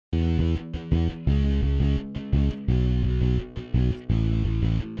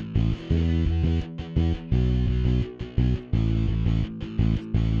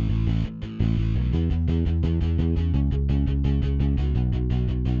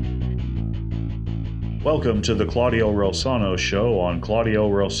Welcome to the Claudio Rosano Show on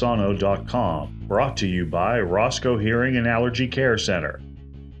ClaudioRosano.com, brought to you by Roscoe Hearing and Allergy Care Center.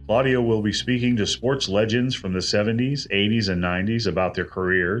 Claudio will be speaking to sports legends from the 70s, 80s, and 90s about their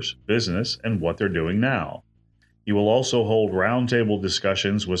careers, business, and what they're doing now. He will also hold roundtable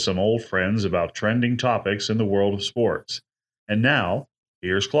discussions with some old friends about trending topics in the world of sports. And now,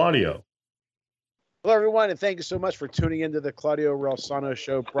 here's Claudio. Hello, everyone, and thank you so much for tuning into the Claudio Rosano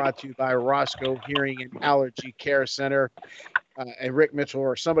Show, brought to you by Roscoe Hearing and Allergy Care Center. And Rick Mitchell,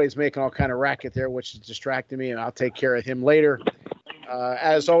 or somebody's making all kind of racket there, which is distracting me, and I'll take care of him later.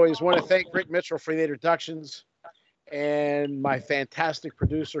 As always, want to thank Rick Mitchell for the introductions and my fantastic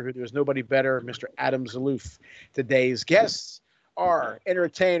producer, who there's nobody better, Mr. Adam Zaloof. Today's guests are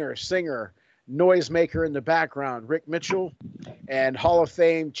entertainer, singer, noisemaker in the background, Rick Mitchell, and Hall of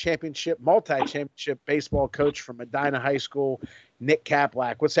Fame multi-championship baseball coach from Medina High School, Nick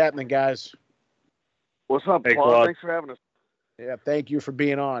Kaplack. What's happening, guys? What's up, Hey, Claude? Thanks for having us. Yeah, thank you for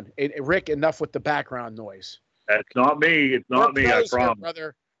being on. Rick, enough with the background noise. That's not me. It's not me, I promise.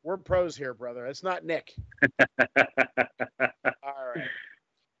 Brother. We're pros here, brother. It's not Nick. All right.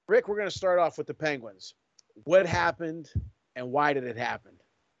 Rick, we're going to start off with the Penguins. What happened and why did it happen?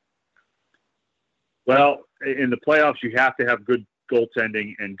 Well, in the playoffs, you have to have good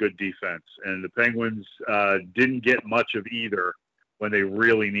goaltending and good defense. And the Penguins didn't get much of either when they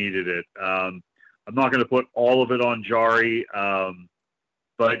really needed it. I'm not going to put all of it on Jari,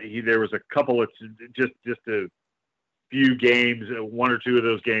 but there was a couple of just a few games, one or two of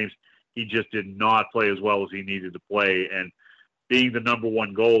those games, he just did not play as well as he needed to play. And being the number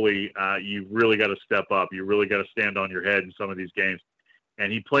one goalie, you really got to step up. You really got to stand on your head in some of these games.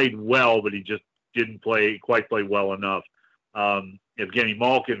 And he played well, but he just didn't quite play well enough. Evgeny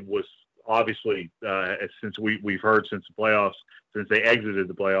Malkin was obviously, since we've heard since the playoffs, since they exited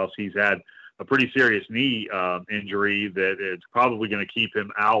the playoffs, he's had a pretty serious knee injury that it's probably going to keep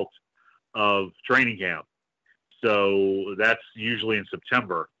him out of training camp. So that's usually in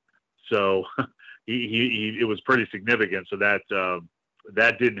September. So it was pretty significant. So that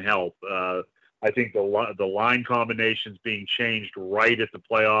didn't help. I think the line combinations being changed right at the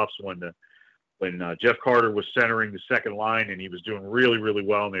playoffs when Jeff Carter was centering the second line and he was doing really, really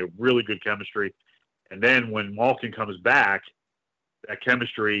well and they have really good chemistry. And then when Malkin comes back, that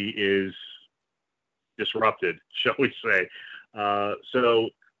chemistry is disrupted, shall we say. So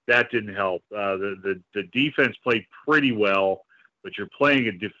that didn't help. The defense played pretty well, but you're playing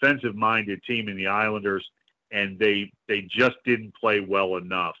a defensive-minded team in the Islanders, and they just didn't play well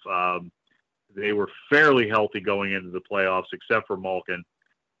enough. They were fairly healthy going into the playoffs, except for Malkin.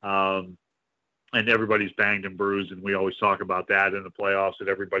 And everybody's banged and bruised, and we always talk about that in the playoffs, that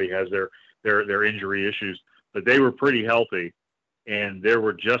everybody has their injury issues. But they were pretty healthy, and there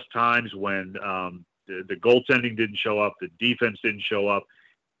were just times when the goaltending didn't show up, the defense didn't show up.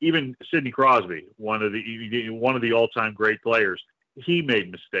 Even Sidney Crosby, one of the all-time great players, he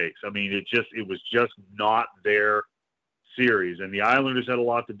made mistakes. I mean, it was just not their series, and the Islanders had a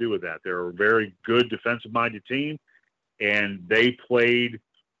lot to do with that. They're a very good defensive-minded team, and they played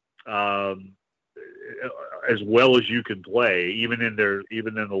as well as you can play, even in the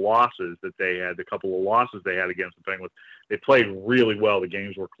losses that they had, the couple of losses they had against the Penguins. They played really well. The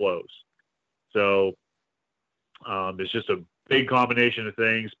games were close. So it's just a big combination of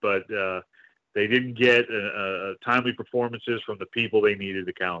things, but they didn't get timely performances from the people they needed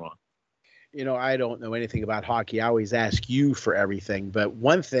to count on. You know, I don't know anything about hockey. I always ask you for everything, but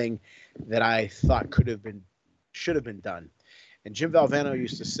one thing that I thought should have been done, and Jim Valvano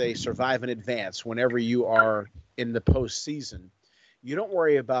used to say, survive in advance. Whenever you are in the postseason, you don't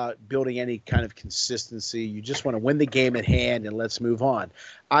worry about building any kind of consistency. You just want to win the game at hand and let's move on.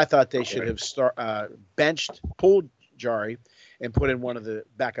 I thought they should have pulled Jari and put in one of the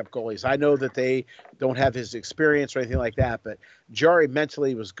backup goalies. I know that they don't have his experience or anything like that, but Jari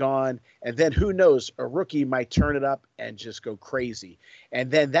mentally was gone. And then who knows, a rookie might turn it up and just go crazy.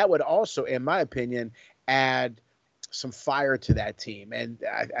 And then that would also, in my opinion, add some fire to that team. And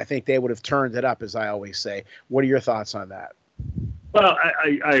I think they would have turned it up, as I always say. What are your thoughts on that? Well,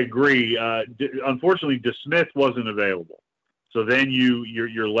 I agree. Unfortunately, DeSmith wasn't available. So then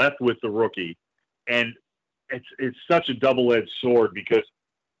you're left with the rookie. And it's such a double-edged sword because,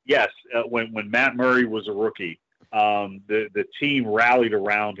 yes, when Matt Murray was a rookie, the team rallied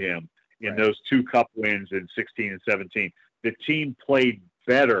around him in those 2 cup wins in 16 and 17. The team played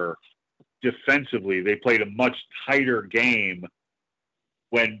better defensively. They played a much tighter game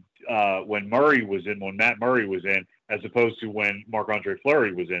when Murray was in, when Matt Murray was in, as opposed to when Marc-Andre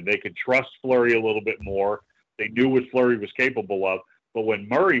Fleury was in. They could trust Fleury a little bit more. They knew what Fleury was capable of. But when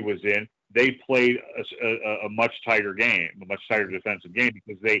Murray was in, they played a much tighter game, a much tighter defensive game,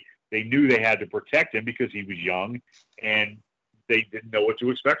 because they knew they had to protect him because he was young, and they didn't know what to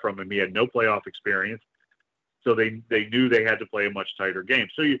expect from him. He had no playoff experience, so they knew they had to play a much tighter game.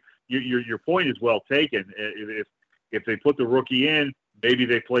 So your point is well taken. If they put the rookie in, maybe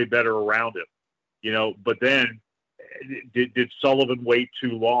they play better around him, you know. But then, did Sullivan wait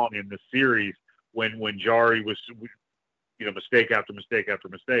too long in the series when Jari was, you know, mistake after mistake after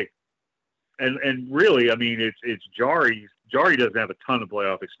mistake? And really, I mean, it's Jari. Jari doesn't have a ton of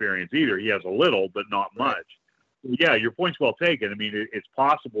playoff experience either. He has a little, but not much. Yeah, your point's well taken. I mean, it's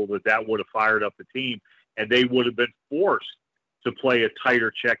possible that would have fired up the team, and they would have been forced to play a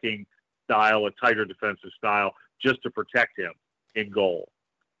tighter checking style, a tighter defensive style, just to protect him in goal.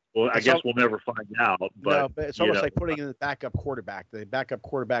 Well, I guess we'll never find out. But, no, but it's almost like putting in the backup quarterback. The backup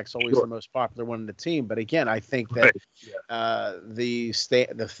quarterback's always the most popular one in the team. But again, I think that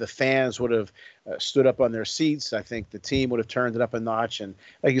the fans would have stood up on their seats. I think the team would have turned it up a notch. And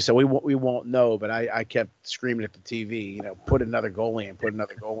like you said, we won't know. But I kept screaming at the TV, you know, put another goalie in, put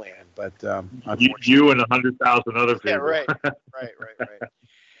another goalie in. But you and 100,000 other people. Yeah, right.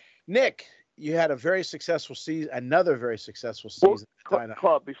 Nick, you had a very successful season, another very successful season.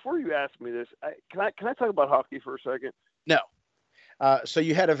 Claude, before you ask me this, can I talk about hockey for a second? No. So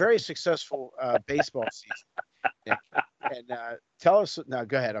you had a very successful baseball season. Nick. And tell us now.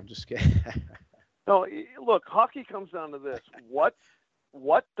 Go ahead. I'm just kidding. No, look, hockey comes down to this: what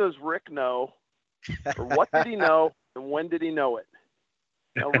does Rick know, or what did he know, and when did he know it?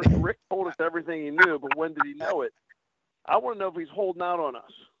 Now, Rick told us everything he knew, but when did he know it? I want to know if he's holding out on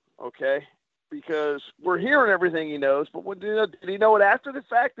us. Okay. Because we're hearing everything he knows, but when did he know it after the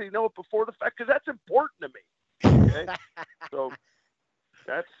fact? Did he know it before the fact? Because that's important to me. Okay, so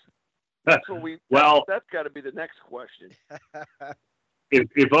that's what we. Well, that's got to be the next question.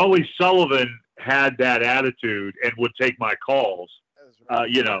 If only Sullivan had that attitude and would take my calls, right.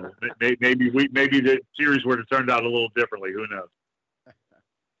 You know, maybe the series would have turned out a little differently. Who knows?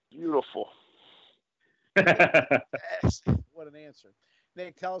 Beautiful. Yes. What an answer.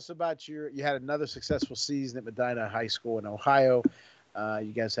 Nick, tell us about you had another successful season at Medina High School in Ohio.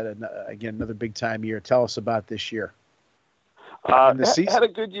 You guys had another big time year. Tell us about this year. Had a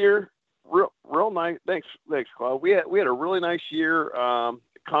good year. Real nice. Thanks, Claude. We had a really nice year.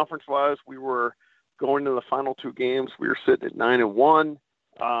 Conference wise, we were going to the final two games. We were sitting at 9-1.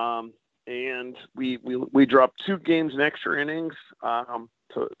 And we dropped 2 games in extra innings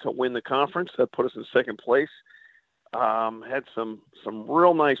to win the conference. That put us in second place. Had some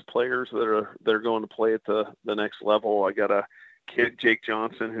real nice players that are going to play at the next level. I got a kid, Jake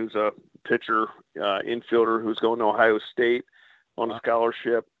Johnson, who's a pitcher, infielder, who's going to Ohio State on a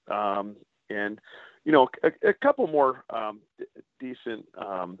scholarship. And, you know, a couple more decent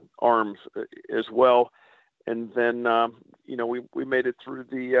arms as well. And then, you know, we made it through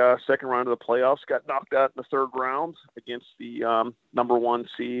the second round of the playoffs, got knocked out in the third round against the number 1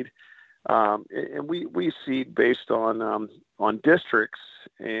 seed. And we seed based on districts,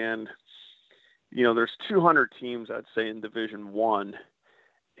 and you know there's 200 teams I'd say in Division 1,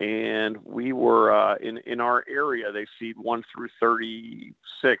 and we were in our area they seed 1 through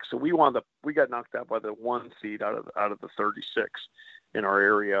 36, so we got knocked out by the 1 seed out of the 36 in our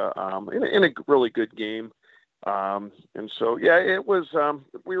area in a really good game, and so yeah, it was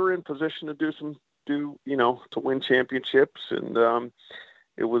we were in position to to win championships, and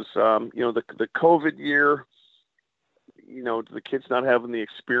it was, you know, the COVID year, you know, the kids not having the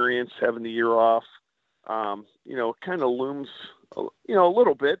experience, having the year off, you know, kind of looms, you know, a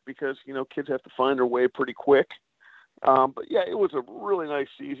little bit because, you know, kids have to find their way pretty quick. But yeah, it was a really nice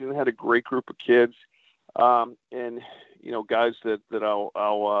season. Had a great group of kids, and, you know, guys that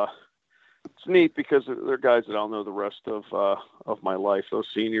I'll it's neat because they're guys that I'll know the rest of my life. Those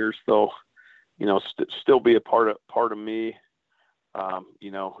seniors, they'll, you know, still be a part of me.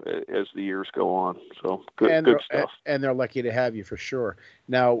 You know, as the years go on. So good stuff. And they're lucky to have you for sure.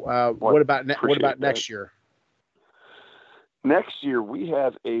 Now, what about next year? Next year, we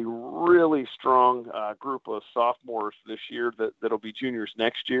have a really strong group of sophomores this year that'll be juniors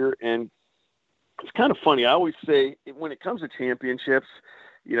next year. And it's kind of funny. I always say when it comes to championships,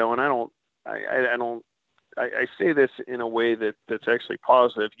 you know, and I say this in a way that's actually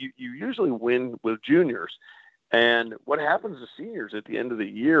positive. You usually win with juniors. And what happens to seniors at the end of the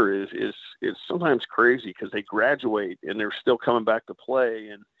year is sometimes crazy because they graduate and they're still coming back to play.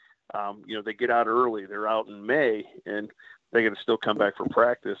 And, you know, they get out early. They're out in May and they got to still come back for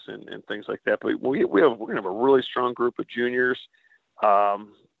practice and things like that. But we're going to have a really strong group of juniors,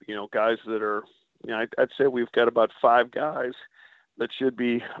 you know, guys that are, you know, I'd say we've got about 5 guys should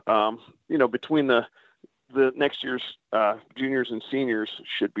be, between the next year's juniors and seniors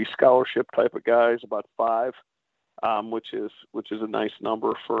should be scholarship type of guys, about 5, which is a nice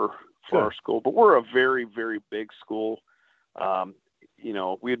number for our school. But we're a very, very big school.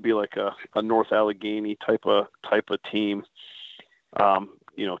 We'd be like a North Allegheny type of team.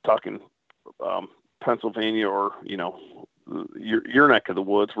 Talking Pennsylvania, or your neck of the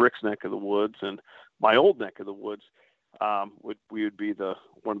woods, Rick's neck of the woods, and my old neck of the woods. We would be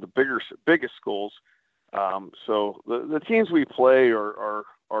one of the biggest schools. So the teams we play are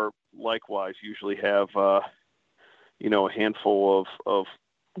likewise usually have a handful of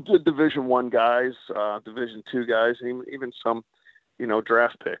good Division I guys, Division II guys, even some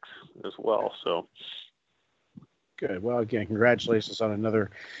draft picks as well. So good. Well, again, congratulations on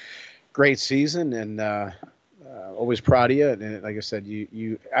another great season, and always proud of you. And like I said,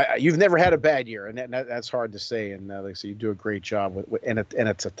 you've never had a bad year, and that's hard to say. And like I said, you do a great job and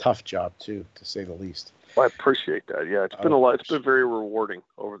it's a tough job too, to say the least. Well, I appreciate that. Yeah, it's been a lot. It's been very rewarding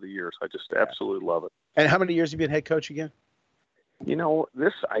over the years. I just absolutely love it. And how many years have you been head coach again?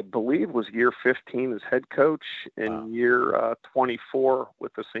 This, I believe, was year 15 as head coach, and year 24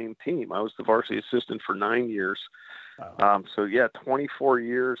 with the same team. I was the varsity assistant for 9 years. Wow. 24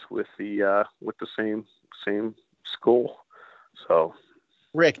 years with the same school. So,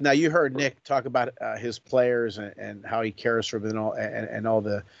 Rick, now you heard Nick talk about his players and how he cares for them and all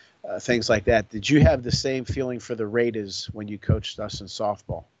the things like that. Did you have the same feeling for the Raiders when you coached us in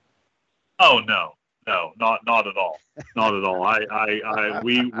softball? Oh, no, not at all. Not at all.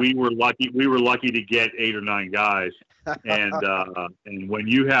 We were lucky. We were lucky to get 8 or 9 guys. And when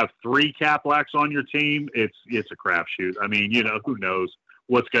you have 3 Kaplacks on your team, it's a crapshoot. I mean, who knows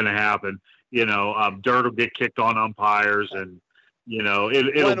what's going to happen. Dirt will get kicked on umpires, and it'll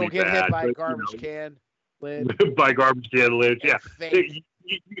be get bad. Hit by a garbage can lid. By garbage can lids. Yeah.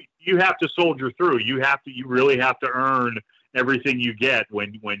 You have to soldier through. You really have to earn everything you get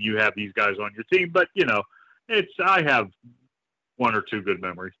when you have these guys on your team. But I have 1 or 2 good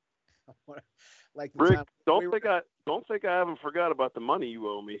memories. Like Rick, don't think I haven't forgot about the money you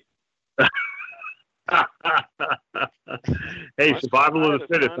owe me. Hey, survival of the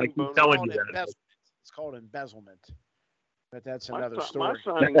fittest. I keep telling you that. It's called embezzlement. But that's another story. My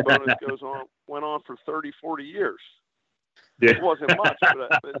signing bonus went on for 30, 40 years. Yeah. It wasn't much,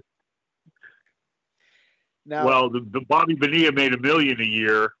 but now, well, the Bobby Bonilla made $1 million a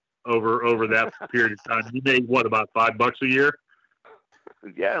year over that period of time. He made what, about $5 a year?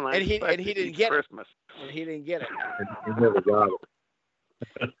 Yeah, and he didn't get Christmas. it. And he didn't get it. He never got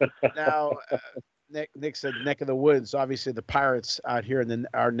it. Now, Nick said neck of the woods. Obviously, the Pirates out here in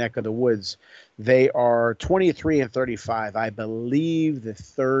our neck of the woods, they are 23-35. I believe the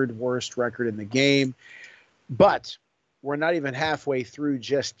 3rd worst record in the game. But we're not even halfway through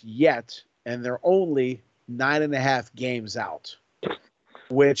just yet, and they're only 9.5 games out,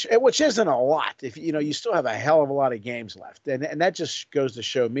 which isn't a lot. If you still have a hell of a lot of games left, and that just goes to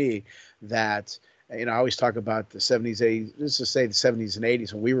show me that I always talk about the 70s, 80s. Let's just say the 70s and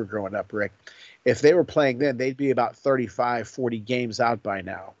 80s when we were growing up, Rick. If they were playing then, they'd be about 35, 40 games out by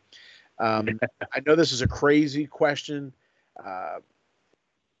now. I know this is a crazy question.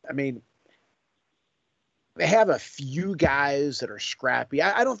 They have a few guys that are scrappy.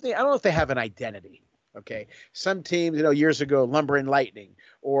 I don't know if they have an identity. Okay. Some teams, years ago, Lumber and Lightning,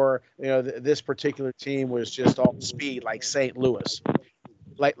 or, this particular team was just all speed, like St. Louis.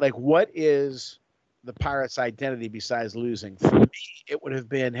 Like what is the Pirates' identity besides losing? For me, it would have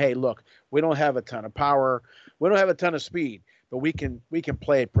been, hey, look, we don't have a ton of power. We don't have a ton of speed, but we can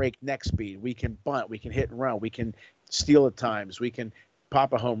play at breakneck speed. We can bunt. We can hit and run. We can steal at times. We can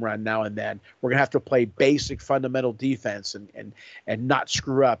pop a home run now and then. We're going to have to play basic fundamental defense and not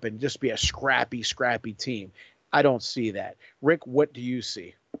screw up and just be a scrappy team. I don't see that. Rick, what do you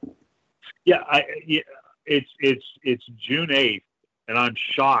see? Yeah, it's June 8th, and I'm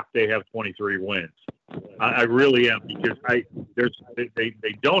shocked they have 23 wins. I really am, because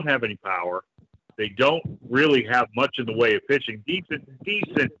they don't have any power. They don't really have much in the way of pitching. Decent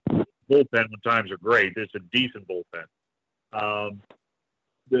bullpen when times are great. It's a decent bullpen.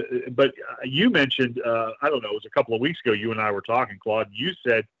 But you mentioned, I don't know, it was a couple of weeks ago, you and I were talking, Claude. You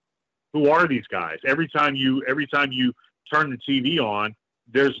said, who are these guys? Every time you turn the TV on,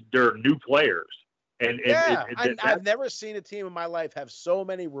 there are new players. I've never seen a team in my life have so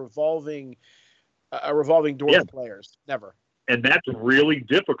many revolving door of players. Never. And that's really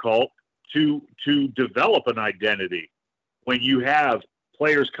difficult to develop an identity when you have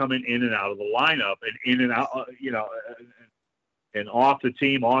players coming in and out of the lineup and in and out, and off the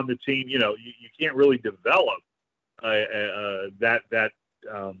team, on the team. You can't really develop that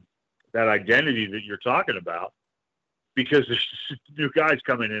identity that you're talking about, because there's new guys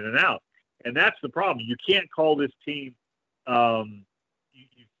coming in and out, and that's the problem. You can't call this team.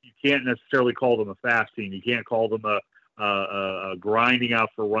 You can't necessarily call them a fast team. You can't call them a grinding out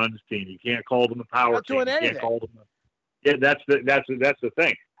for runs team. You can't call them a power team. You can't call them. That's the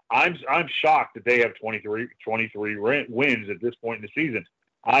thing. I'm shocked that they have 23 wins at this point in the season.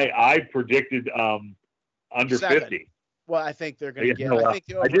 I predicted under 50. Well, I think they're going to get. I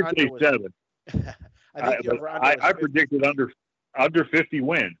did say 7. I predicted under 50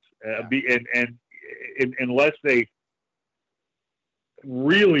 wins, and unless they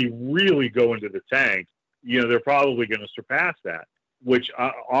really go into the tank, they're probably going to surpass that. Which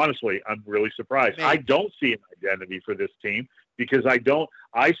honestly, I'm really surprised. I don't see an identity for this team because I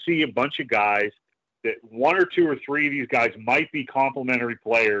see a bunch of guys that 1 or 2 or 3 of these guys might be complementary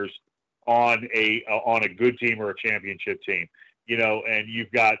players on a good team or a championship team, and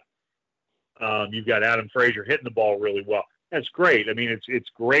you've got Adam Frazier hitting the ball really well. That's great. I mean, it's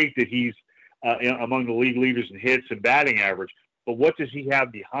great that he's among the league leaders in hits and batting average, but what does he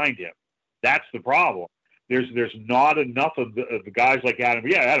have behind him? That's the problem. There's not enough of the guys like Adam.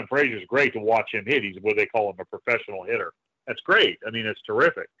 Yeah, Adam Frazier is great to watch him hit. He's what they call him, a professional hitter. That's great. I mean, it's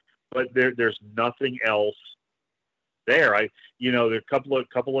terrific. But there's nothing else there. There's a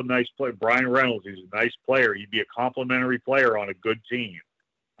couple of nice players. Brian Reynolds, he's a nice player. He'd be a complimentary player on a good team.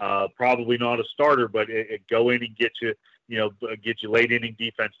 Probably not a starter, but it go in and get you late inning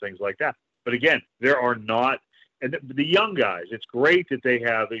defense, things like that. But again, there are not, and the young guys. It's great that they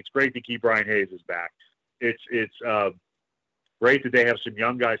have. It's great that Brian Hayes is back. It's great that they have some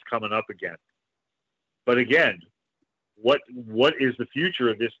young guys coming up again. But again, what is the future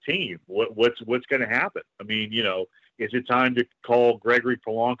of this team? What's going to happen? I mean, is it time to call Gregory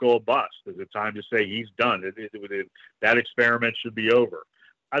Polanco a bust? Is it time to say he's done? That experiment should be over.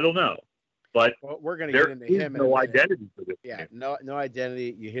 I don't know. But we're going to get into him. No identity for this team. No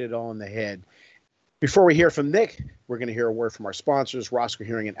identity. You hit it all on the head. Before we hear from Nick, we're going to hear a word from our sponsors, Roscoe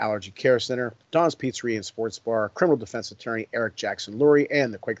Hearing and Allergy Care Center, Don's Pizzeria and Sports Bar, criminal defense attorney Eric Jackson Lurie,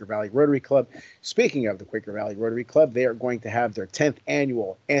 and the Quaker Valley Rotary Club. Speaking of the Quaker Valley Rotary Club, they are going to have their 10th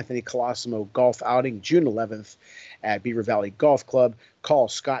annual Anthony Colosimo golf outing June 11th at Beaver Valley Golf Club. Call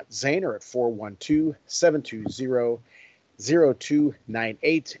Scott Zahner at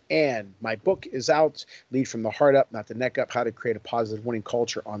 412-720-0298. And my book is out, Lead from the Heart Up, Not the Neck Up, How to Create a Positive Winning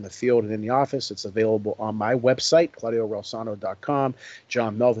Culture on the Field and in the Office. It's available on my website, ClaudiaRelsano.com,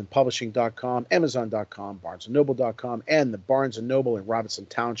 JohnMelvinPublishing.com, Amazon.com, BarnesandNoble.com, and the Barnes & Noble in Robinson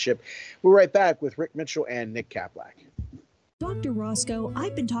Township. We're right back with Rick Mitchell and Nick Kaplack. Dr. Roscoe,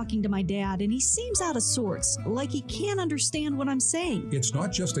 I've been talking to my dad, and he seems out of sorts, like he can't understand what I'm saying. It's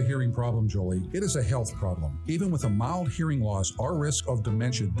not just a hearing problem, Jolie. It is a health problem. Even with a mild hearing loss, our risk of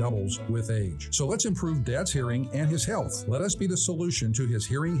dementia doubles with age. So let's improve Dad's hearing and his health. Let us be the solution to his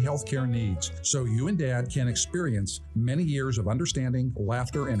hearing health care needs, so you and Dad can experience many years of understanding,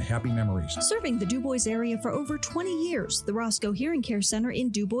 laughter, and happy memories. Serving the DuBois area for over 20 years, the Roscoe Hearing Care Center in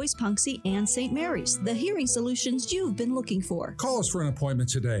DuBois, Punxsutawney, and St. Mary's. The hearing solutions you've been looking for. Call us for an appointment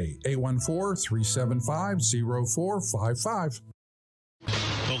today, 814-375-0455.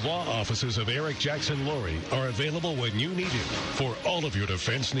 The law offices of Eric Jackson Lurie are available when you need it for all of your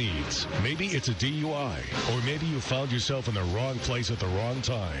defense needs. Maybe it's a DUI, or maybe you found yourself in the wrong place at the wrong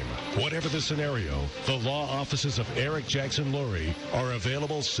time. Whatever the scenario, the law offices of Eric Jackson Lurie are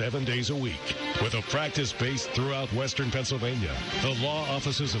available 7 days a week. With a practice based throughout Western Pennsylvania, the law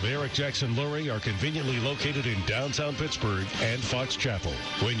offices of Eric Jackson Lurie are conveniently located in downtown Pittsburgh and Fox Chapel.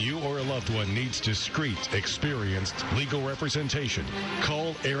 When you or a loved one needs discreet, experienced legal representation,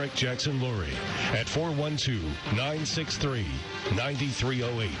 call Eric Jackson Lurie at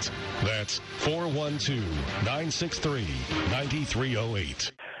 412-963-9308. That's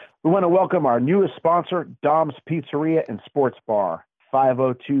 412-963-9308. We want to welcome our newest sponsor, Dom's Pizzeria and Sports Bar,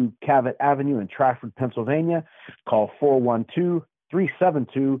 502 Cavett Avenue in Trafford, Pennsylvania. Call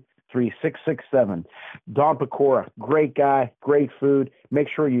 412-372-3667. Dom Pecora, great guy, great food. Make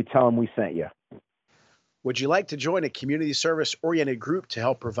sure you tell him we sent you. Would you like to join a community service-oriented group to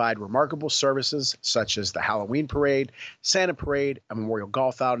help provide remarkable services such as the Halloween Parade, Santa Parade, a memorial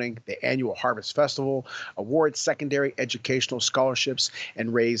golf outing, the annual Harvest Festival, award secondary educational scholarships,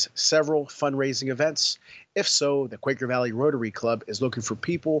 and raise several fundraising events? If so, the Quaker Valley Rotary Club is looking for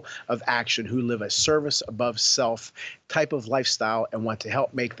people of action who live a service above self type of lifestyle and want to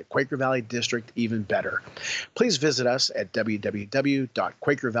help make the Quaker Valley District even better. Please visit us at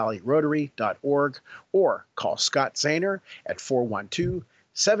www.quakervalleyrotary.org or call Scott Zahner at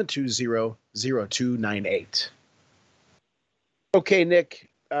 412-720-0298. Okay, Nick,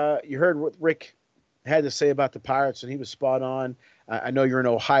 you heard what Rick had to say about the Pirates, and he was spot on. I know you're in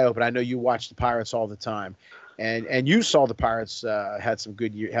Ohio, but I know you watch the Pirates all the time, and you saw the Pirates have some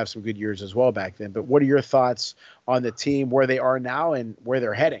good years as well back then. But what are your thoughts on the team, where they are now, and where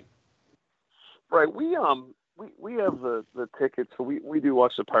they're heading? Right, we have the tickets, so we do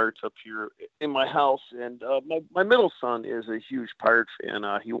watch the Pirates up here in my house, and my middle son is a huge Pirates fan.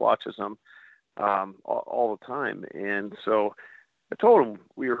 He watches them all the time, and so I told him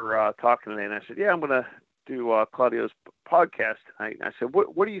we were talking today, and I said, "Yeah, I'm going to do Claudio's podcast tonight." And I said,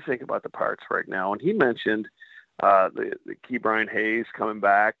 "What do you think about the Pirates right now?" And he mentioned the Key Brian Hayes coming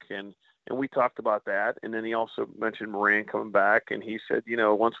back, and we talked about that. And then he also mentioned Moran coming back, and he said,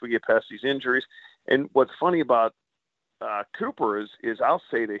 once we get past these injuries. And what's funny about Cooper is I'll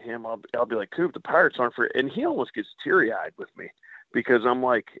say to him, I'll be like, "Coop, the Pirates aren't for," and he almost gets teary-eyed with me because I'm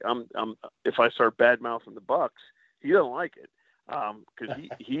like, I'm if I start bad-mouthing the Bucks, he doesn't like it. Because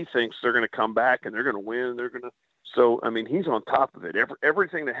he thinks they're going to come back and they're going to win. They're going to. So I mean, he's on top of it.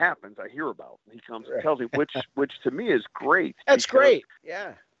 Everything that happens, I hear about. He comes and tells me, which to me is great. That's great.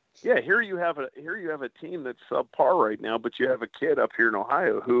 Yeah. Yeah. Here you have a team that's subpar right now, but you have a kid up here in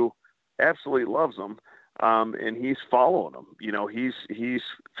Ohio who absolutely loves them, and he's following them. He's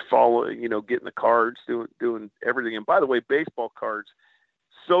following. Getting the cards, doing everything. And by the way, baseball cards.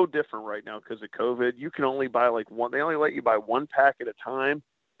 So different right now because of COVID. You can only buy one. They only let you buy one pack at a time,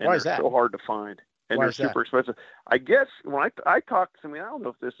 and Why is that? So hard to find, and Why they're is that? super expensive. I guess when I talked to me, I don't know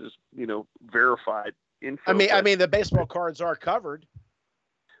if this is verified info. I mean, the baseball cards are covered.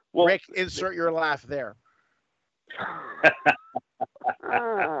 Well, Rick, insert your laugh there.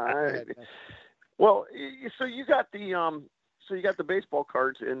 Well, so you got the baseball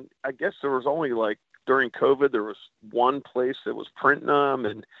cards, and I guess there was only during COVID, there was one place that was printing them,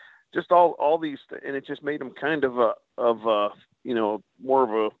 and just all these, and it just made them kind of more of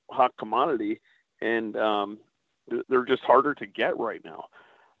a hot commodity, and they're just harder to get right now.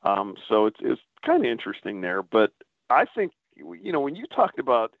 So it's kind of interesting there. But I think when you talked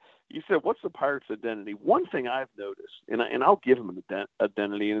about, you said, what's the Pirates' identity? One thing I've noticed, and I'll give them an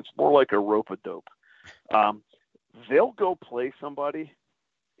identity, and it's more like a rope-a-dope. They'll go play somebody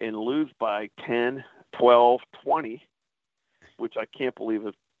and lose by 10, 12, 20, which I can't believe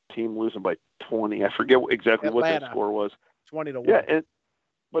a team losing by 20. I forget exactly Atlanta, what that score was. 20-1. Yeah,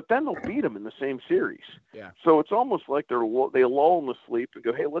 but then they'll beat them in the same series. Yeah. So it's almost like they lull in the sleep and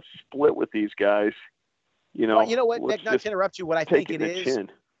go, "Hey, let's split with these guys." Well, you know what, Nick? Not to interrupt you. What I think it is,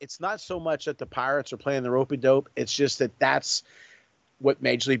 it's not so much that the Pirates are playing the rope-a-dope. It's just that's what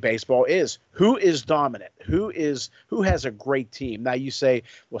Major League Baseball is. Who is dominant? Who has a great team? Now you say,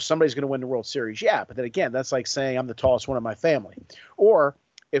 well, somebody's going to win the World Series. Yeah, but then again, that's like saying I'm the tallest one in my family. Or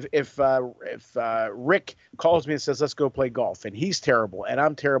if Rick calls me and says, let's go play golf, and he's terrible and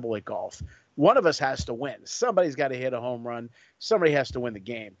I'm terrible at golf, one of us has to win. Somebody's got to hit a home run. Somebody has to win the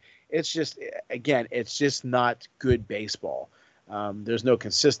game. It's just not good baseball. There's no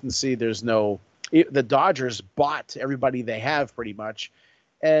consistency. The Dodgers bought everybody they have pretty much,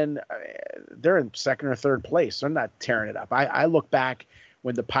 and they're in second or third place. They're not tearing it up. I look back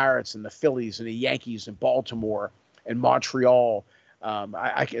when the Pirates and the Phillies and the Yankees and Baltimore and Montreal,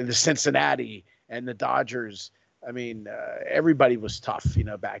 the Cincinnati and the Dodgers. I mean, everybody was tough,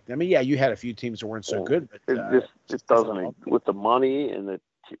 back then. I mean, yeah, you had a few teams that weren't so good. But, it doesn't, with the money and the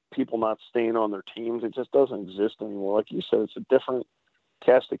people not staying on their teams, it just doesn't exist anymore. Like you said, it's a different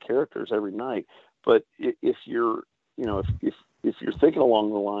cast of characters every night. But if you're if you're thinking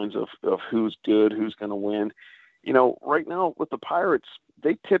along the lines of who's good, who's going to win, right now with the Pirates,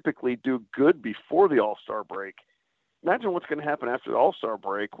 they typically do good before the All-Star break. Imagine what's going to happen after the All-Star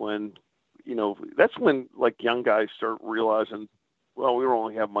break when that's when young guys start realizing, well, we don't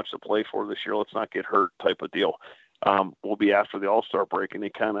really have much to play for this year, let's not get hurt type of deal. Will be after the All-Star break, and they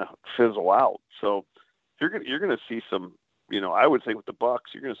kind of fizzle out. So you're going to see some, I would say with the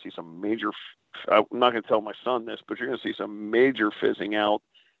Bucks, you're going to see some major. I'm not going to tell my son this, but you're going to see some major fizzing out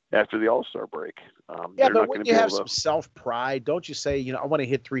after the All-Star break. Yeah, but when you have some self-pride, don't you say, I want to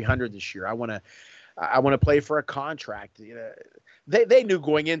hit 300 this year. I want to play for a contract. They knew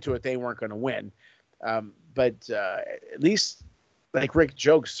going into it they weren't going to win, but at least. Like Rick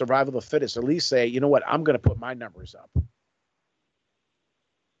jokes, survival of the fittest. At least say, you know what, I'm going to put my numbers up.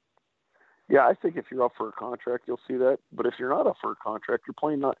 Yeah, I think if you're up for a contract, you'll see that. But if you're not up for a contract, you're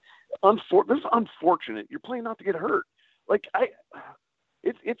playing not. This is unfortunate. You're playing not to get hurt.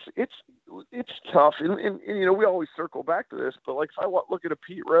 It's tough, and we always circle back to this. But if I look at a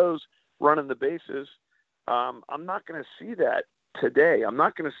Pete Rose running the bases, I'm not going to see that today. I'm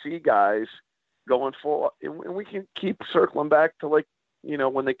not going to see guys going full, and we can keep circling back to, like,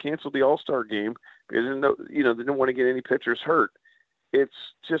 when they canceled the All-Star game because they didn't want to get any pitchers hurt. It's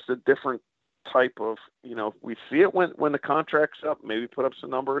just a different type of, we see it when the contract's up, maybe put up some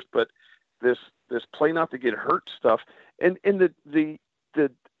numbers, but this play not to get hurt stuff, and the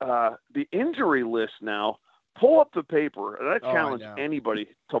injury list now. Pull up the paper, and I challenge anybody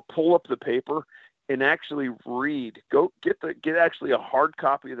to pull up the paper and actually read. Go get actually a hard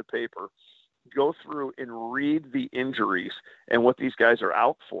copy of the paper. Go through and read the injuries and what these guys are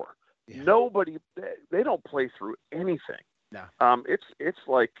out for. Yeah. Nobody, they don't play through anything. No. It's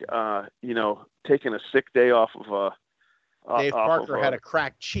like taking a sick day off of Dave Parker had a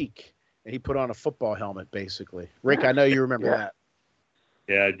cracked cheek, and he put on a football helmet, basically. Rick, I know you remember that.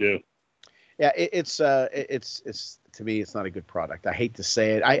 Yeah, I do. Yeah, it's to me, it's not a good product. I hate to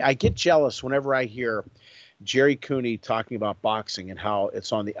say it. I get jealous whenever I hear Jerry Cooney talking about boxing and how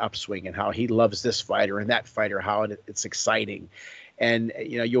it's on the upswing and how he loves this fighter and that fighter, how it's exciting. And,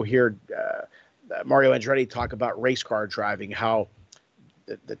 you'll hear Mario Andretti talk about race car driving, how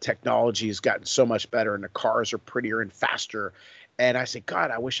the technology has gotten so much better and the cars are prettier and faster. And I say,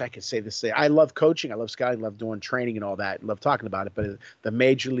 God, I wish I could say this. I love coaching. I love scouting. I love doing training and all that. I love talking about it. But the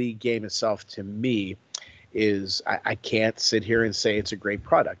major league game itself, to me, is I can't sit here and say it's a great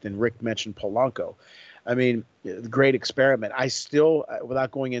product. And Rick mentioned Polanco. I mean, great experiment. I still, without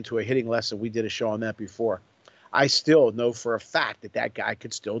going into a hitting lesson, we did a show on that before. I still know for a fact that guy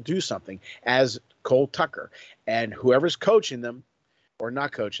could still do something as Cole Tucker. And whoever's coaching them or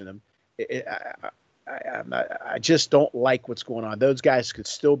not coaching them, I just don't like what's going on. Those guys could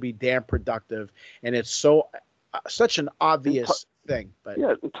still be damn productive, and it's such an obvious thing. But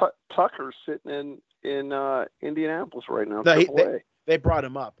yeah, Tucker's sitting in Indianapolis right now. No, they brought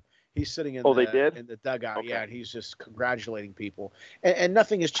him up. He's sitting in the dugout, okay. Yeah, and he's just congratulating people. And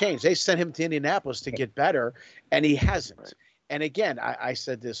nothing has changed. They sent him to Indianapolis to get better, and he hasn't. Right. And again, I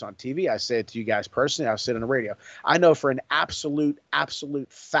said this on TV. I said it to you guys personally. I said it on the radio. I know for an absolute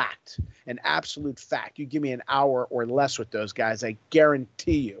fact, you give me an hour or less with those guys, I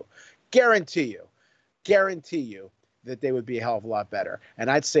guarantee you that they would be a hell of a lot better.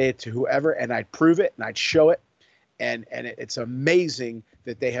 And I'd say it to whoever, and I'd prove it, and I'd show it. And it's amazing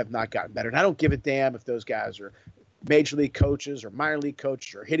that they have not gotten better. And I don't give a damn if those guys are major league coaches or minor league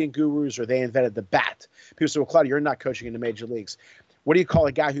coaches or hitting gurus or they invented the bat. People say, well, Claudia, you're not coaching in the major leagues. What do you call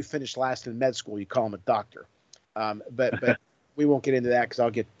a guy who finished last in med school? You call him a doctor. But we won't get into that because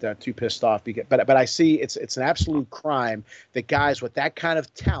I'll get too pissed off. But I see it's an absolute crime that guys with that kind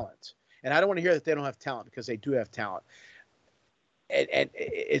of talent, and I don't want to hear that they don't have talent because they do have talent. And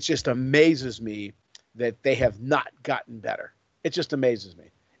it just amazes me that they have not gotten better. It just amazes me.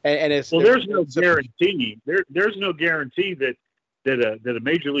 And it's there's no guarantee. There's no guarantee that a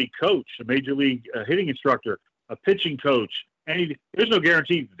major league coach, a major league hitting instructor, a pitching coach, there's no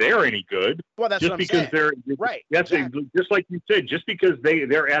guarantee they're any good. Well, that's just what I'm because saying. They're right. That's exactly. Just like you said, just because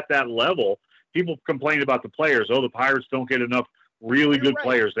they're at that level, people complain about the players. Oh, the Pirates don't get enough really good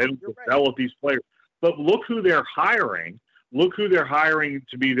players. They don't develop these players. But look who they're hiring. Look who they're hiring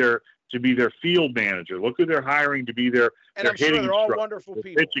to be their field manager. Look who they're hiring to be their I'm hitting sure they're all wonderful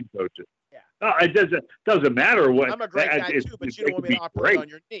people. Pitching coaches. Yeah. No, it doesn't matter what. I'm a great guy too, but you don't want me to operate on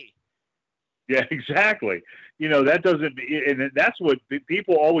your knee. Yeah, exactly. That doesn't, and that's what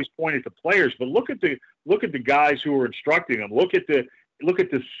people always point at the players. But look at the guys who are instructing them. Look at the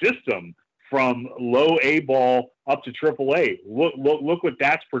system from low A ball up to triple A. Look what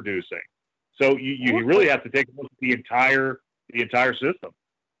that's producing. So you really have to take a look at the entire system.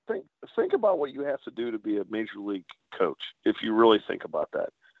 Think about what you have to do to be a major league coach. If you really think about that,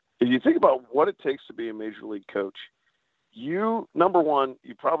 if you think about what it takes to be a major league coach, number one,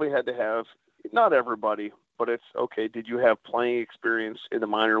 you probably had to have, not everybody, but it's okay. Did you have playing experience in the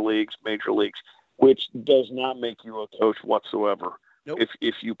minor leagues, major leagues, which does not make you a coach whatsoever. Nope.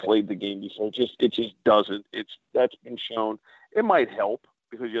 If you played the game before, it just doesn't. That's been shown. It might help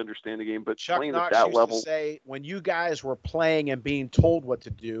because you understand the game, but Chuck playing Knox at that used level. To say, when you guys were playing and being told what to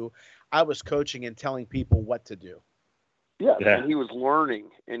do, I was coaching and telling people what to do. Yeah. And he was learning,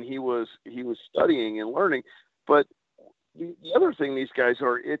 and he was studying and learning. But the other thing these guys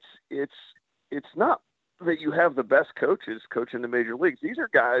are, it's not that you have the best coaches coaching the major leagues. These are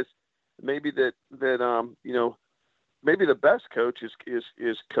guys maybe that maybe the best coach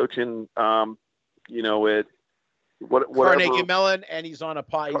is coaching at whatever. Carnegie Mellon, and he's on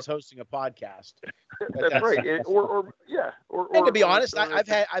he's hosting a podcast. That's right. Or and to be honest,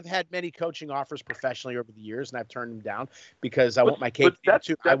 I've had many coaching offers professionally over the years, and I've turned them down because I want my cake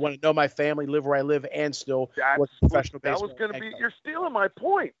too. I want to know my family, live where I live, and still work professional baseball. That was going to be. You're stealing my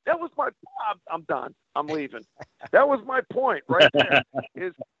point. That was my. I'm done. I'm leaving. That was my point right there.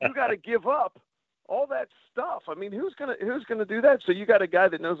 Is you got to give up all that stuff. I mean, who's gonna do that? So you got a guy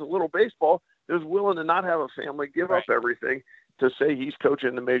that knows a little baseball, that's willing to not have a family, give up everything to say he's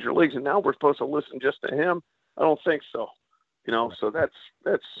coaching the major leagues, and now we're supposed to listen just to him. I don't think so. So that's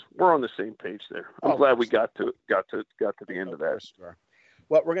we're on the same page there. I'm glad we got to the end of that.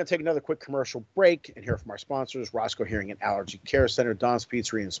 Well, we're going to take another quick commercial break and hear from our sponsors, Roscoe Hearing and Allergy Care Center, Don's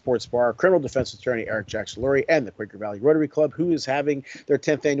Pizzeria and Sports Bar, criminal defense attorney Eric Jackson Lurie, and the Quaker Valley Rotary Club, who is having their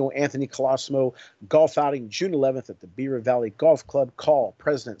 10th annual Anthony Colosimo golf outing June 11th at the Beaver Valley Golf Club. Call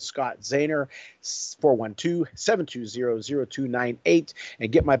President Scott Zahner, 412-720-0298,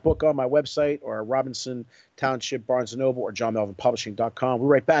 and get my book on my website or Robinson Township, Barnes & Noble, or JohnMelvinPublishing.com. We're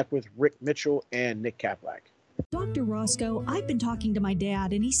right back with Rick Mitchell and Nick Kaplack. Dr. Roscoe, I've been talking to my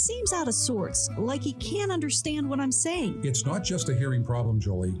dad, and he seems out of sorts, like he can't understand what I'm saying. It's not just a hearing problem,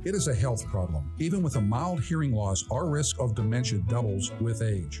 Jolie. It is a health problem. Even with a mild hearing loss, our risk of dementia doubles with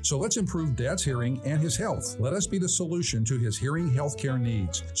age. So let's improve Dad's hearing and his health. Let us be the solution to his hearing health care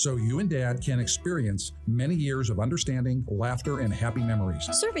needs, so you and Dad can experience many years of understanding, laughter, and happy memories.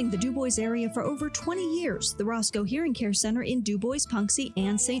 Serving the DuBois area for over 20 years, the Roscoe Hearing Care Center in DuBois, Punxsutawney,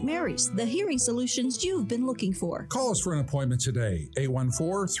 and St. Mary's. The hearing solutions you've been looking for. Call us for an appointment today,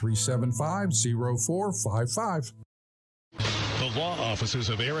 814-375-0455. The law offices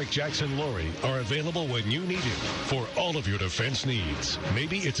of Eric Jackson Lurie are available when you need him for all of your defense needs.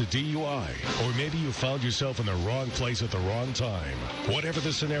 Maybe it's a DUI, or maybe you found yourself in the wrong place at the wrong time. Whatever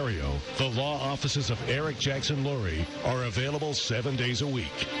the scenario, the law offices of Eric Jackson Lurie are available 7 days a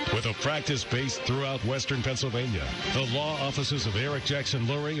week. With a practice based throughout Western Pennsylvania, the law offices of Eric Jackson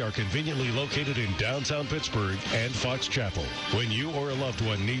Lurie are conveniently located in downtown Pittsburgh and Fox Chapel. When you or a loved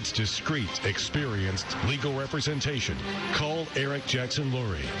one needs discreet, experienced legal representation, call Eric Jackson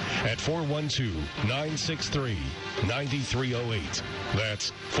Lurie at 412-963-9308.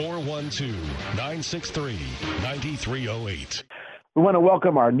 That's 412-963-9308. We want to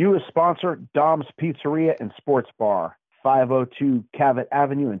welcome our newest sponsor, Dom's Pizzeria and Sports Bar, 502 Cavett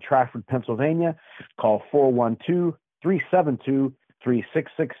Avenue in Trafford, Pennsylvania. Call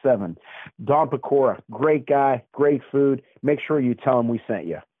 412-372-3667. Don Pecora, great guy, great food. Make sure you tell him we sent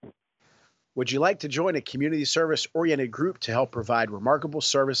you. Would you like to join a community service-oriented group to help provide remarkable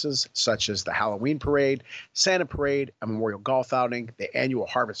services such as the Halloween Parade, Santa Parade, a memorial golf outing, the annual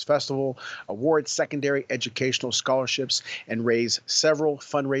Harvest Festival, award secondary educational scholarships, and raise several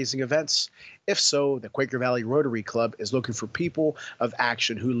fundraising events? If so, the Quaker Valley Rotary Club is looking for people of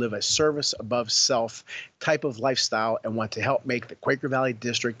action who live a service above self type of lifestyle and want to help make the Quaker Valley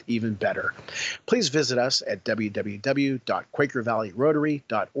District even better. Please visit us at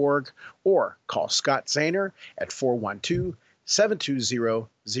www.quakervalleyrotary.org or call Scott Zahner at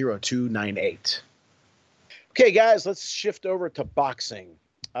 412-720-0298. Okay, guys, let's shift over to boxing.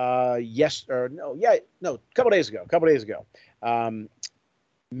 A couple days ago,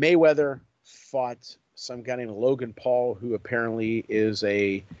 Mayweather fought some guy named Logan Paul, who apparently is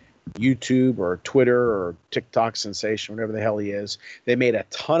a YouTube or Twitter or TikTok sensation, whatever the hell he is. They made a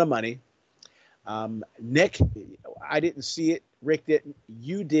ton of money. Nick, I didn't see it. Rick didn't.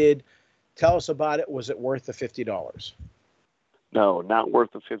 You did. Tell us about it. Was it worth the $50? No, not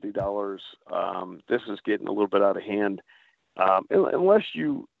worth the $50. This is getting a little bit out of hand. Unless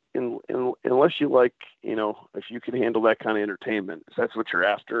you like, if you can handle that kind of entertainment, if that's what you're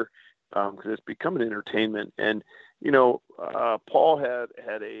after, because it's become an entertainment. And Paul has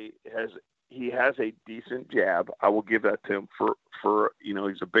a decent jab. I will give that to him for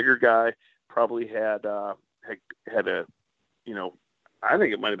he's a bigger guy. Probably had a I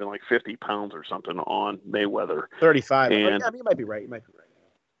think it might have been like 50 pounds or something on Mayweather. 35. And you might be right.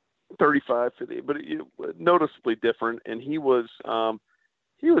 35, 50, but noticeably different. And he was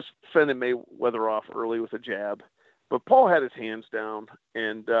fending Mayweather off early with a jab, but Paul had his hands down,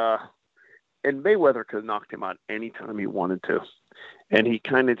 and Mayweather could have knocked him out anytime he wanted to. And he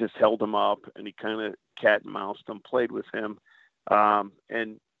kind of just held him up, and he kind of cat and moused him, played with him.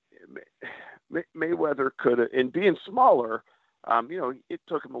 And Mayweather could have, and being smaller, it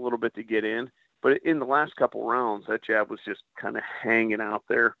took him a little bit to get in, but in the last couple rounds, that jab was just kind of hanging out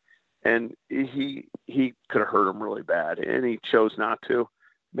there, and he could have hurt him really bad, and he chose not to.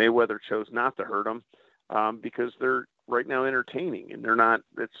 Mayweather chose not to hurt him because they're right now entertaining, and they're not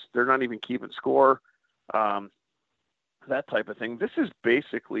even keeping score. that type of thing. This is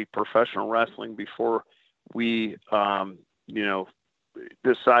basically professional wrestling before we,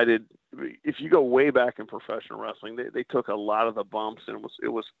 decided. If you go way back in professional wrestling, they took a lot of the bumps, and it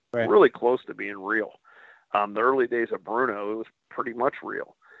was right. really close to being real. The early days of Bruno, it was pretty much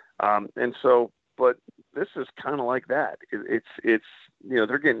real. And so, but this is kind of like that. It's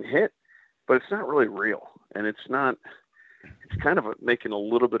they're getting hit, but it's not really real. And it's kind of making a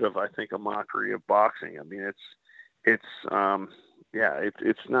little bit of, I think, a mockery of boxing. I mean, it's not,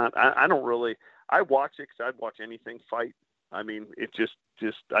 I don't really, I watch it because I'd watch anything fight. I mean, it just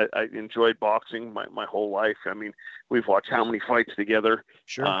I enjoyed boxing my whole life. I mean, we've watched how many fights together.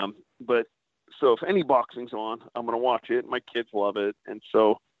 Sure. But so if any boxing's on, I'm going to watch it. My kids love it. And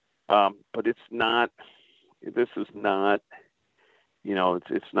so, but this is not, it's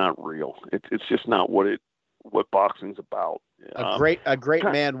not real. It's just not what boxing's about. A great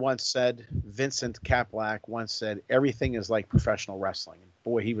man once said, Vincent Kaplack once said, everything is like professional wrestling.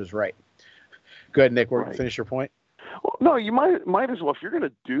 Boy, he was right. Go ahead, Nick. We're going to finish your point. Well, no, you might as well, if you're going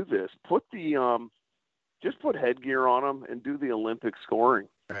to do this, put just put headgear on them and do the Olympic scoring,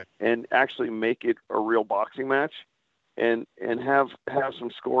 right, and actually make it a real boxing match, and have some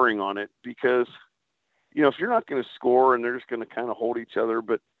scoring on it, because if you're not going to score and they're just going to kind of hold each other,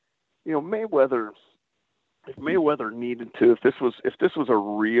 but Mayweather needed to, if this was a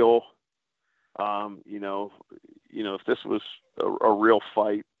real, if this was a real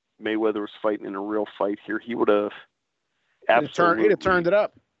fight, Mayweather was fighting in a real fight here, he would have absolutely, he'd have turned it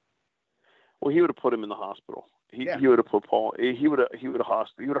up. Well, he would have put him in the hospital. He would have put Paul. He would have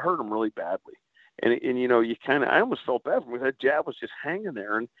hurt him really badly. And you kind of, I almost felt bad for him. That jab was just hanging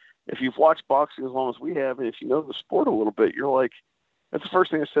there. And if you've watched boxing as long as we have, and if you know the sport a little bit, you're like, that's the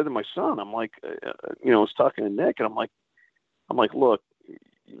first thing I said to my son. I'm like, I was talking to Nick, and I'm like, look,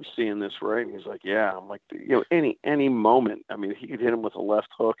 you seeing this, right? And he's like, yeah. I'm like, any moment. I mean, he could hit him with a left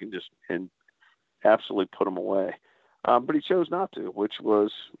hook and absolutely put him away. But he chose not to, which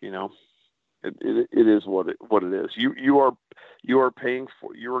was, it is what it is. You are paying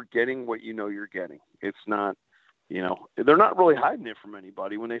for, you are getting what you're getting. It's not, they're not really hiding it from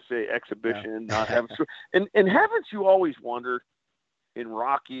anybody when they say exhibition, not having, and haven't you always wondered in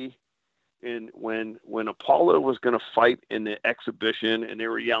Rocky, when Apollo was going to fight in the exhibition and they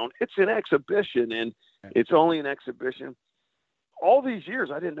were yelling, it's an exhibition and it's only an exhibition. All these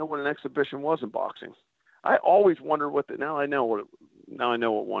years, I didn't know what an exhibition was in boxing. I always wondered now I know what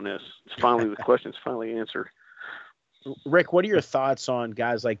one is. It's finally, the question's finally answered. Rick, what are your thoughts on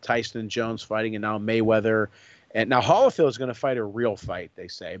guys like Tyson and Jones fighting, and now Mayweather, and now Holyfield is going to fight a real fight, they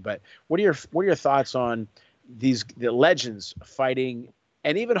say, but what are your thoughts on the legends fighting,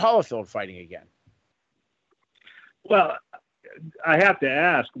 and even Holyfield fighting again? Well, I have to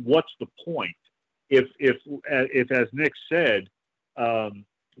ask, what's the point? If as Nick said,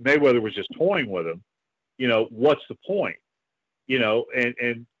 Mayweather was just toying with him, what's the point?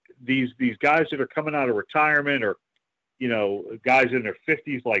 And these guys that are coming out of retirement, or guys in their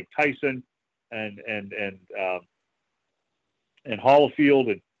 50s like Tyson and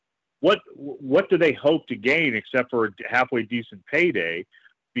Holyfield, and what do they hope to gain except for a halfway decent payday?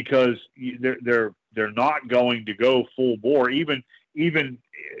 Because they're not going to go full bore. Even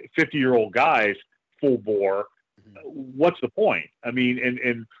 50-year-old guys full bore. What's the point? I mean,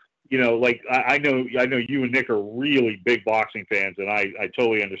 and like I know you and Nick are really big boxing fans, and I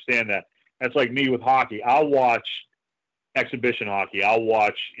totally understand that. That's like me with hockey. I'll watch exhibition hockey. I'll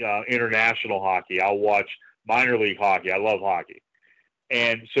watch international hockey. I'll watch minor league hockey. I love hockey.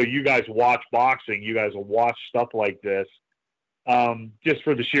 And so you guys watch boxing. You guys will watch stuff like this just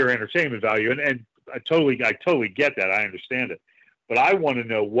for the sheer entertainment value. And I totally get that. I understand it. But I want to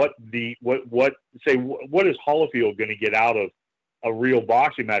know what is Holyfield going to get out of a real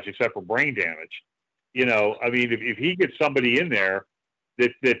boxing match except for brain damage? I mean, if he gets somebody in there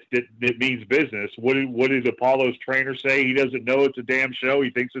that means business, what did Apollo's trainer say? He doesn't know it's a damn show. He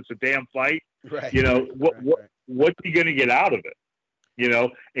thinks it's a damn fight. Right. What's he going to get out of it?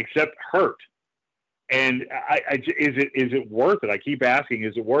 Except hurt. And is it worth it? I keep asking,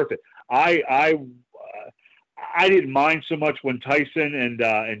 is it worth it? I didn't mind so much when Tyson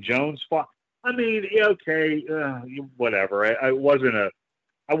and Jones fought. I mean, okay, whatever. I was a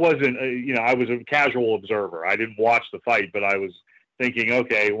casual observer. I didn't watch the fight, but I was thinking,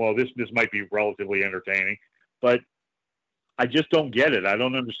 okay, well, this might be relatively entertaining. But I just don't get it. I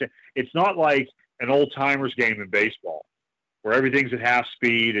don't understand. It's not like an old timers game in baseball, where everything's at half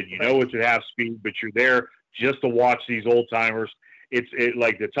speed and it's at half speed, but you're there just to watch these old timers. It's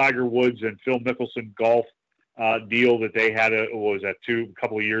like the Tiger Woods and Phil Mickelson golf deal that they had a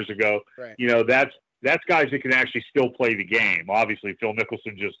couple of years ago. Right. that's guys that can actually still play the game. Obviously, Phil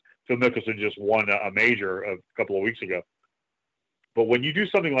Mickelson just won a major a couple of weeks ago. But when you do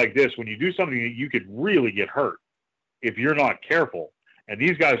something like this, when you do something that you could really get hurt if you're not careful, and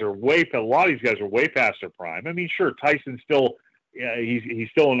these guys are a lot of these guys are way past their prime. I mean, sure, Tyson's still, he's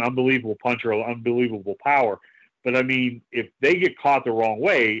still an unbelievable puncher, unbelievable power. But I mean, if they get caught the wrong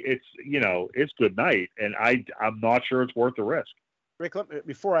way, it's good night. And I'm not sure it's worth the risk. Rick,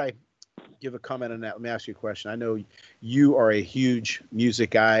 before I give a comment on that, let me ask you a question. I know you are a huge music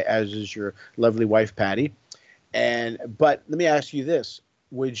guy, as is your lovely wife, Patty. But let me ask you this.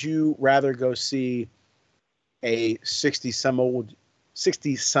 Would you rather go see a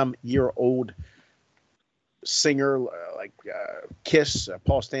 60-some-year-old singer like Kiss,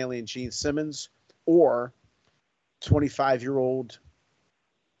 Paul Stanley and Gene Simmons, or 25-year-old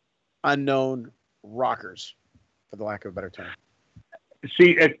unknown rockers, for the lack of a better term?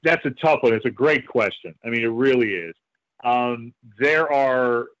 See, that's a tough one. It's a great question. I mean, it really is. There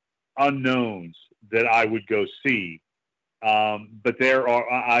are unknowns that I would go see, but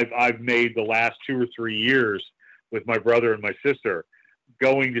I've made the last 2 or 3 years with my brother and my sister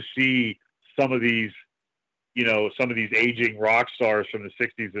going to see some of these aging rock stars from the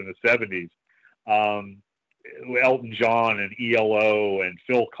 60s and the 70s. Elton John and ELO and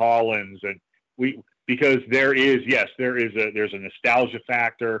Phil Collins, and because there's a nostalgia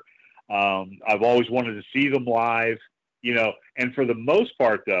factor. I've always wanted to see them live, and for the most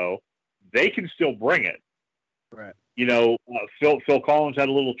part though, they can still bring it. Right. Phil Collins had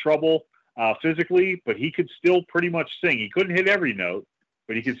a little trouble physically, but he could still pretty much sing. He couldn't hit every note,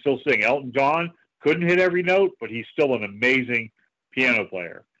 but he could still sing. Elton John couldn't hit every note, but he's still an amazing piano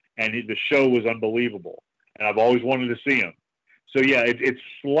player, and the show was unbelievable. And I've always wanted to see him. So yeah, it's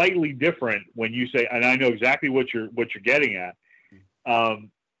slightly different when you say, and I know exactly what you're getting at.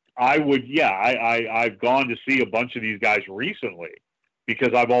 I've gone to see a bunch of these guys recently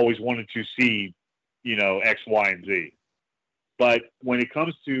because I've always wanted to see, X, Y, and Z. But when it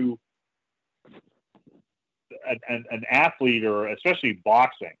comes to an athlete, or especially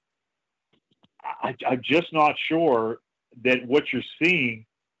boxing, I'm just not sure that what you're seeing,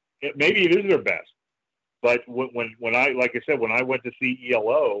 maybe it is their best. But when I went to see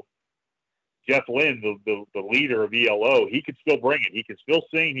ELO, Jeff Lynne, the leader of ELO, he could still bring it. He could still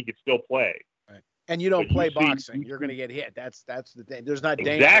sing. He could still play. Right. And you don't play boxing. You're going to get hit. That's the thing. There's not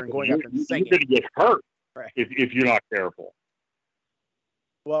danger in going up and singing. You're going to get hurt, right, if you're not careful.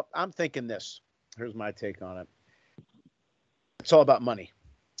 Well, I'm thinking this. Here's my take on it. It's all about money.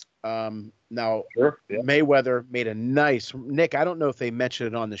 Now, sure, yeah. Mayweather made a nice. Nick, I don't know if they mentioned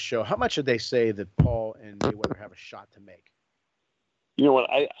it on the show. How much did they say that Paul and Mayweather have a shot to make? You know what?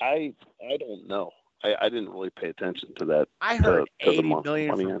 I don't know. I didn't really pay attention to that. I heard $80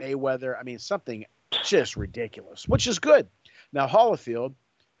 million from Mayweather. I mean, something just ridiculous, which is good. Now, Holyfield,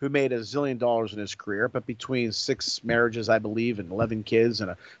 who made $1 zillion in his career, but between 6 marriages, I believe, and 11 kids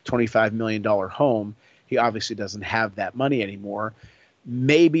and a $25 million home, he obviously doesn't have that money anymore.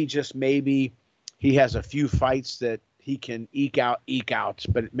 Maybe, just maybe, he has a few fights that he can eke out,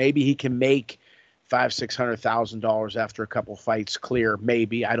 but maybe he can make $500,000-$600,000 after a couple fights clear.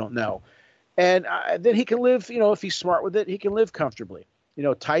 Maybe, I don't know. And then he can live, if he's smart with it, he can live comfortably.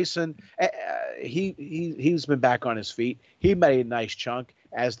 Tyson, he's been back on his feet. He made a nice chunk,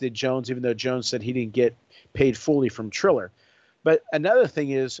 as did Jones, even though Jones said he didn't get paid fully from Triller. But another thing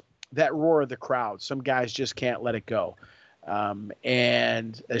is that roar of the crowd. Some guys just can't let it go.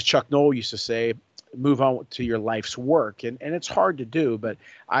 And as Chuck Noll used to say, move on to your life's work. And it's hard to do, but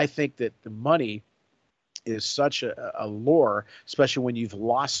I think that the money is such a lure, especially when you've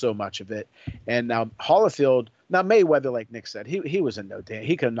lost so much of it. And now Mayweather, like Nick said, he was in no danger.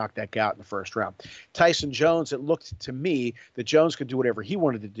 He could have knocked that guy out in the first round. Tyson Jones, it looked to me that Jones could do whatever he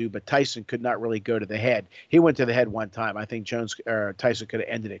wanted to do, but Tyson could not really go to the head. He went to the head one time. I think Tyson could have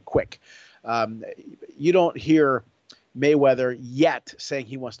ended it quick. You don't hear Mayweather yet saying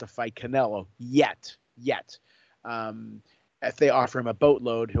he wants to fight Canelo yet. If they offer him a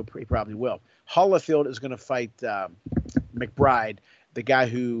boatload, he probably will. Holyfield is going to fight McBride, the guy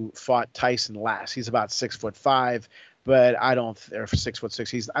who fought Tyson last. He's about 6'5", but or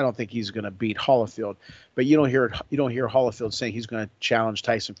 6'6". I don't think he's going to beat Holyfield. But you don't hear Holyfield saying he's going to challenge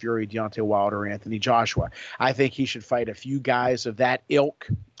Tyson Fury, Deontay Wilder, or Anthony Joshua. I think he should fight a few guys of that ilk,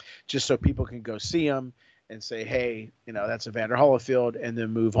 just so people can go see him and say, hey, that's Evander Holyfield, and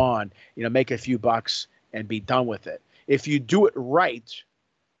then move on. Make a few bucks and be done with it. If you do it right,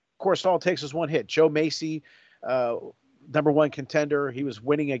 of course, all it takes is one hit. Joe Macy, number one contender, he was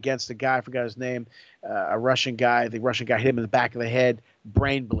winning against a guy, I forgot his name, a Russian guy. The Russian guy hit him in the back of the head,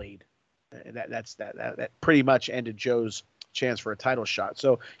 brain bleed. That pretty much ended Joe's chance for a title shot.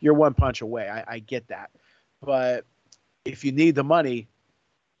 So you're one punch away. I get that. But if you need the money,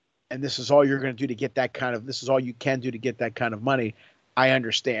 and this is all you're going to do to get that kind of, this is all you can do to get that kind of money, I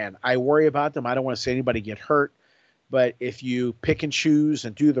understand. I worry about them. I don't want to see anybody get hurt. But if you pick and choose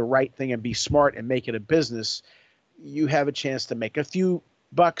and do the right thing and be smart and make it a business, you have a chance to make a few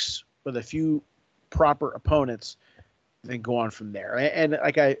bucks with a few proper opponents, then go on from there. And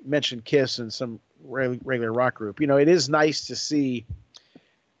like I mentioned, Kiss and some regular rock group, it is nice to see,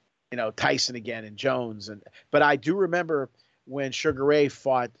 Tyson again and Jones. But I do remember when Sugar Ray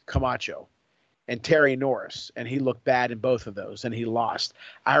fought Camacho and Terry Norris, and he looked bad in both of those, and he lost.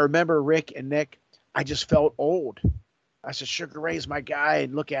 I remember Rick and Nick, I just felt old. I said, Sugar Ray's my guy,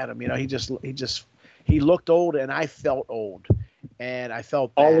 and look at him. He looked old, and I felt old, and I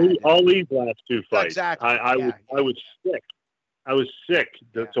felt bad. Ali's last two fights. Exactly. I was sick. I was sick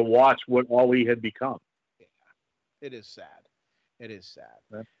to watch what Ali had become. Yeah. It is sad. Yeah.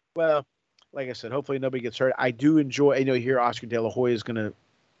 Well, like I said, hopefully nobody gets hurt. I do enjoy. Here Oscar De La Hoya is going to,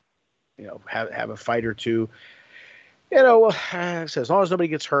 have a fight or two. As long as nobody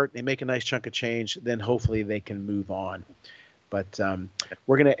gets hurt, they make a nice chunk of change, then hopefully they can move on. But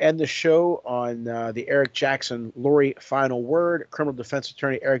we're going to end the show on the Eric Jackson Lurie final word. Criminal defense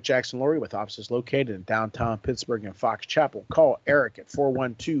attorney Eric Jackson Lurie, with offices located in downtown Pittsburgh and Fox Chapel. Call Eric at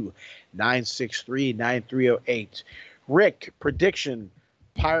 412-963-9308. Rick, prediction,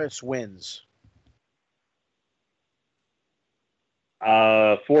 Pirates wins.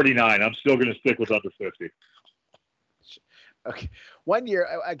 49. I'm still going to stick with under 50. Okay. 1 year,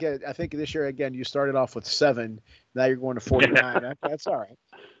 I think this year, again, you started off with 7. Now you're going to 49. That's all right.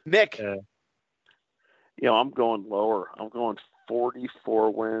 Nick. I'm going lower. I'm going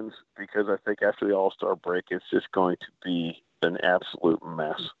 44 wins because I think after the All-Star break, it's just going to be an absolute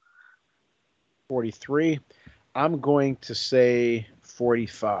mess. 43. I'm going to say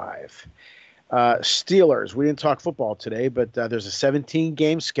 45. Steelers. We didn't talk football today, but there's a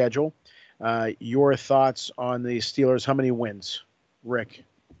 17-game schedule. Your thoughts on the Steelers? How many wins, Rick?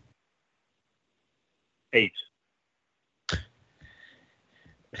 8.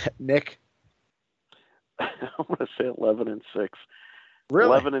 Nick? I'm going to say 11-6.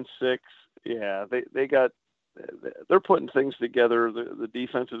 Really? 11-6. Yeah, they're putting things together. The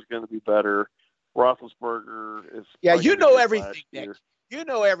defense is going to be better. Roethlisberger is. Yeah, you know everything, Nick. You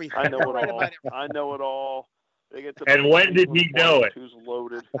know everything. I know it all. I know it all. And when did he know it? Who's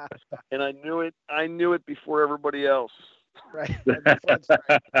loaded? And I knew it. I knew it before everybody else. Right.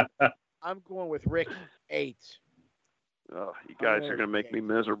 I'm going with Rick 8. Oh, you guys are going to make me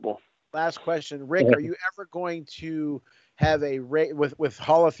miserable. Last question, Rick. Are you ever going to have a with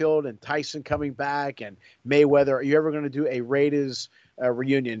Holyfield and Tyson coming back and Mayweather? Are you ever going to do a Raiders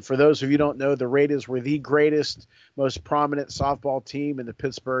reunion? For those of you who don't know, the Raiders were the greatest, most prominent softball team in the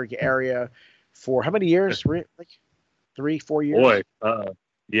Pittsburgh area for how many years? Like 3-4 years? Boy,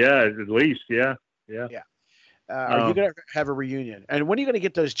 yeah, at least, yeah. Are you going to have a reunion? And when are you going to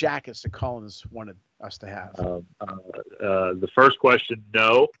get those jackets that Collins wanted us to have? The first question,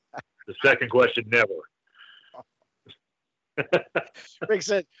 no. The second question, never. Rick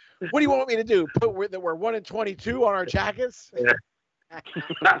said, "What do you want me to do? Put that we're 1-22 on our jackets?" Yeah.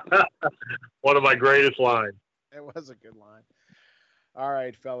 One of my greatest lines. It was a good line. All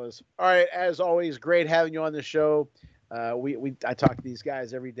right, fellas. All right, as always, great having you on the show. I talk to these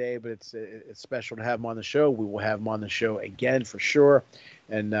guys every day, but it's special to have them on the show. We will have them on the show again for sure.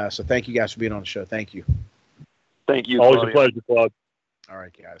 And so thank you guys for being on the show. Thank you. Thank you. Always a pleasure, Claude. All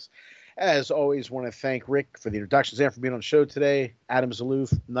right, guys. As always, want to thank Rick for the introductions and for being on the show today. Adam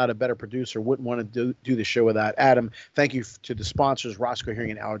Zaloof, not a better producer, wouldn't want to do the show without Adam. Thank you to the sponsors, Roscoe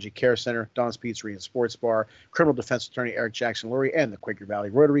Hearing and Allergy Care Center, Don's Pizzeria and Sports Bar, criminal defense attorney Eric Jackson Lurie, and the Quaker Valley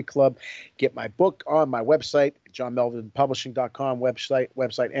Rotary Club. Get my book on my website, johnmelvinpublishing.com,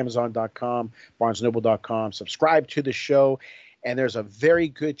 website amazon.com, barnesnoble.com. Subscribe to the show. And there's a very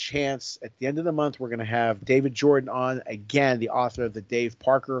good chance at the end of the month we're going to have David Jordan on again, the author of the Dave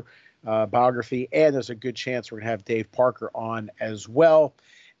Parker biography, and there's a good chance we're going to have Dave Parker on as well.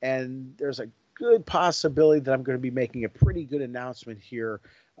 And there's a good possibility that I'm going to be making a pretty good announcement here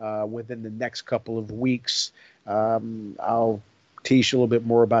within the next couple of weeks. I'll tease you a little bit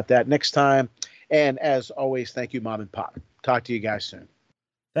more about that next time. And as always, thank you, Mom and Pop. Talk to you guys soon.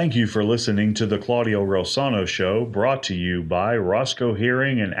 Thank you for listening to the Claudio Rosano Show, brought to you by Roscoe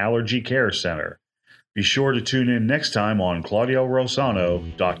Hearing and Allergy Care Center. Be sure to tune in next time on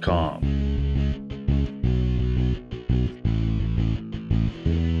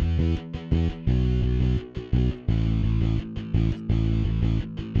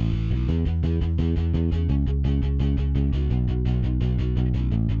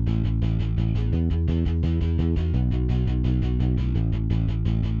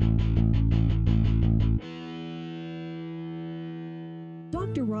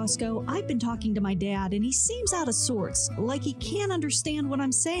Roscoe, I've been talking to my dad, and he seems out of sorts, like he can't understand what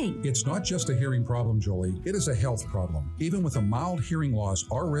I'm saying. It's not just a hearing problem, Jolie. It is a health problem. Even with a mild hearing loss,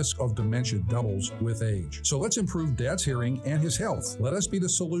 our risk of dementia doubles with age. So let's improve Dad's hearing and his health. Let us be the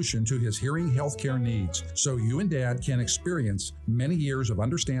solution to his hearing health care needs, so you and Dad can experience many years of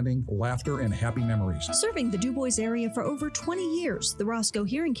understanding, laughter, and happy memories. Serving the DuBois area for over 20 years, the Roscoe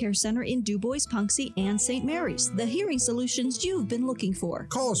Hearing Care Center in DuBois, Punxsutawney, and St. Mary's. The hearing solutions you've been looking for.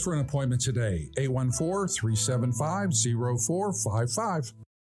 Call us for an appointment today, 814-375-0455.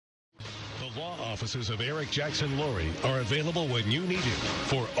 The law offices of Eric Jackson Laurie are available when you need it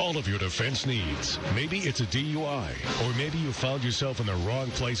for all of your defense needs. Maybe it's a DUI, or maybe you found yourself in the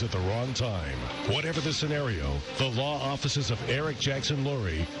wrong place at the wrong time. Whatever the scenario, the law offices of Eric Jackson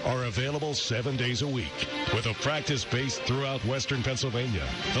Laurie are available 7 days a week. With a practice based throughout Western Pennsylvania,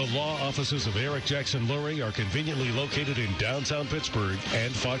 the law offices of Eric Jackson Laurie are conveniently located in downtown Pittsburgh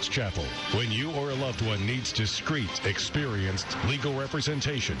and Fox Chapel. When you or a loved one needs discreet, experienced legal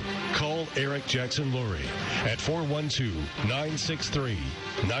representation, call Eric Jackson Laurie at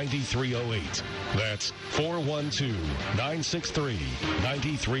 412-963-9308. That's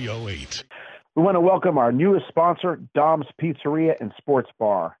 412-963-9308. We want to welcome our newest sponsor, Dom's Pizzeria and Sports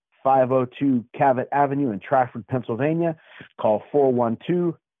Bar, 502 Cavett Avenue in Trafford, Pennsylvania. Call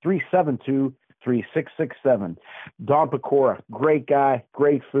 412-372-3667. Don Pecora, great guy,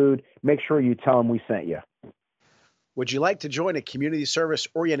 great food. Make sure you tell him we sent you. Would you like to join a community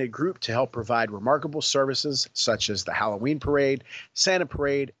service-oriented group to help provide remarkable services such as the Halloween Parade, Santa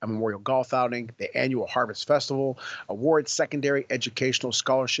Parade, a memorial golf outing, the annual Harvest Festival, award secondary educational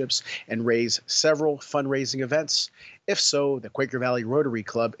scholarships, and raise several fundraising events? If so, the Quaker Valley Rotary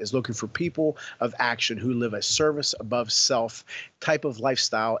Club is looking for people of action who live a service above self type of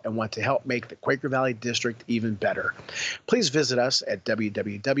lifestyle and want to help make the Quaker Valley District even better. Please visit us at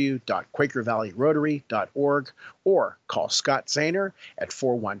www.quakervalleyrotary.org or call Scott Zahner at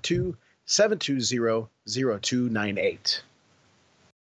 412-720-0298.